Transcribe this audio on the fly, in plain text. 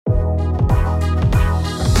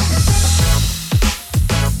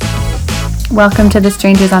Welcome to the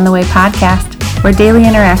Strangers on the Way podcast, where daily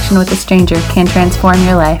interaction with a stranger can transform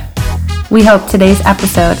your life. We hope today's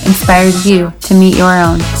episode inspires you to meet your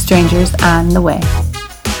own strangers on the way.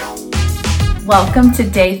 Welcome to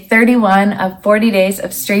day 31 of 40 days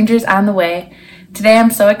of Strangers on the Way. Today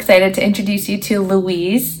I'm so excited to introduce you to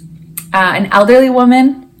Louise, an elderly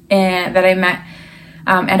woman that I met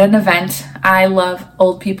at an event. I love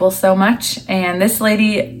old people so much, and this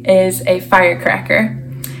lady is a firecracker.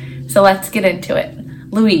 So let's get into it.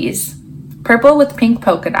 Louise, purple with pink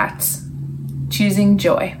polka dots, choosing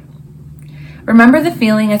joy. Remember the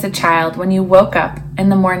feeling as a child when you woke up and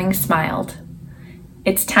the morning smiled.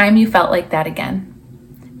 It's time you felt like that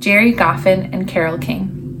again. Jerry Goffin and Carole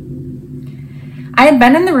King. I had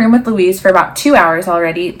been in the room with Louise for about 2 hours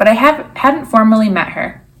already, but I hadn't formally met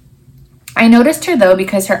her. I noticed her though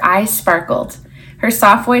because her eyes sparkled. Her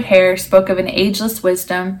soft white hair spoke of an ageless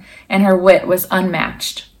wisdom, and her wit was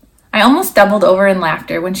unmatched. I almost doubled over in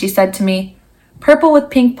laughter when she said to me, "Purple with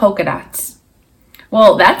pink polka dots."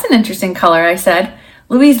 "Well, that's an interesting color," I said.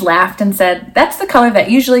 Louise laughed and said, "That's the color that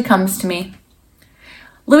usually comes to me."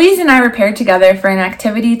 Louise and I were paired together for an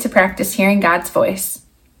activity to practice hearing God's voice.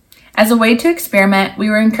 As a way to experiment, we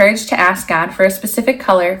were encouraged to ask God for a specific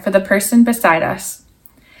color for the person beside us.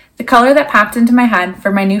 The color that popped into my head for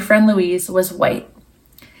my new friend Louise was white.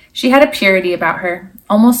 She had a purity about her,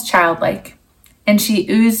 almost childlike, and she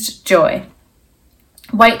oozed joy.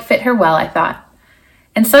 White fit her well, I thought.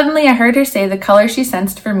 And suddenly I heard her say the color she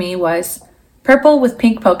sensed for me was purple with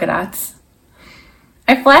pink polka dots.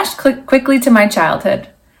 I flashed quickly to my childhood.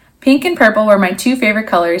 Pink and purple were my two favorite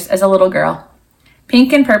colors as a little girl.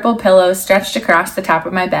 Pink and purple pillows stretched across the top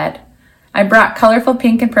of my bed. I brought colorful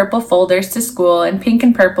pink and purple folders to school, and pink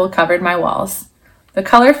and purple covered my walls. The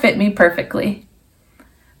color fit me perfectly.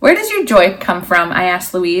 "Where does your joy come from?" I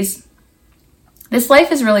asked Louise. "This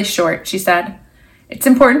life is really short," she said. "It's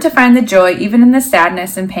important to find the joy even in the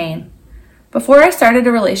sadness and pain. Before I started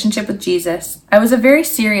a relationship with Jesus, I was a very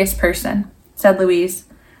serious person," said Louise.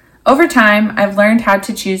 "Over time, I've learned how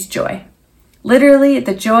to choose joy. Literally,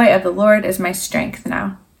 the joy of the Lord is my strength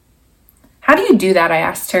now." "How do you do that?" I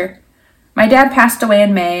asked her. "My dad passed away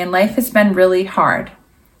in May, and life has been really hard.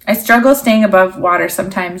 I struggle staying above water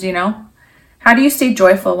sometimes, you know. How do you stay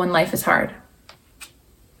joyful when life is hard?"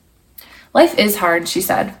 "Life is hard," she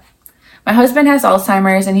said. "My husband has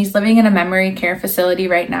Alzheimer's, and he's living in a memory care facility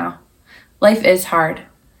right now. Life is hard.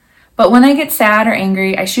 But when I get sad or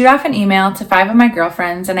angry, I shoot off an email to 5 of my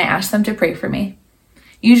girlfriends, and I ask them to pray for me.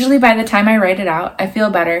 Usually by the time I write it out, I feel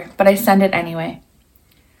better, but I send it anyway."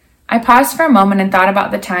 I paused for a moment and thought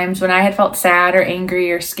about the times when I had felt sad or angry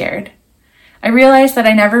or scared. I realized that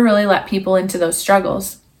I never really let people into those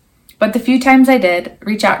struggles. But the few times I did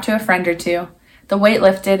reach out to a friend or two, the weight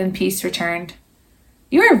lifted and peace returned.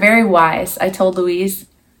 "You are very wise," I told Louise.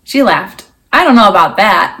 She laughed. "I don't know about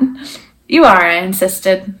that." "You are," I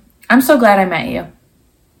insisted. "I'm so glad I met you."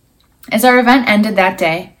 As our event ended that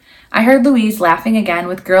day, I heard Louise laughing again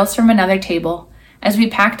with girls from another table as we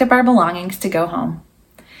packed up our belongings to go home.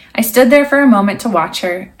 I stood there for a moment to watch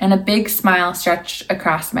her, and a big smile stretched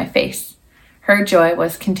across my face. Her joy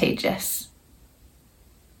was contagious.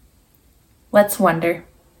 Let's wonder.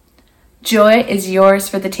 Joy is yours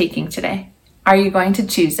for the taking today. Are you going to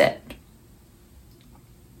choose it?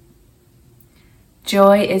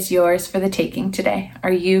 Joy is yours for the taking today.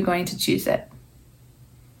 Are you going to choose it?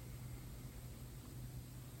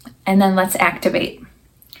 And then let's activate.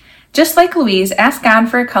 Just like Louise, ask God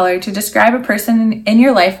for a color to describe a person in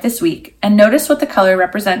your life this week, and notice what the color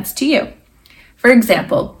represents to you. For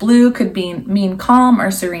example, blue could mean calm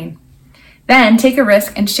or serene. Then take a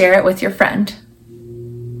risk and share it with your friend.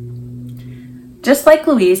 Just like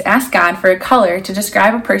Louise, ask God for a color to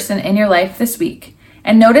describe a person in your life this week,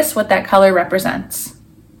 and notice what that color represents.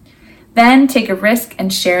 Then take a risk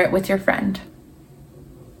and share it with your friend.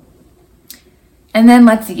 And then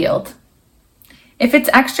let's yield. If it's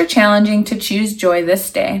extra challenging to choose joy this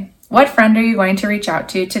day, what friend are you going to reach out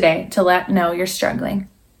to today to let know you're struggling?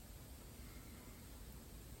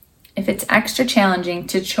 If it's extra challenging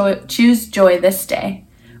to choose joy this day,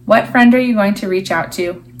 what friend are you going to reach out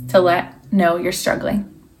to let know you're struggling?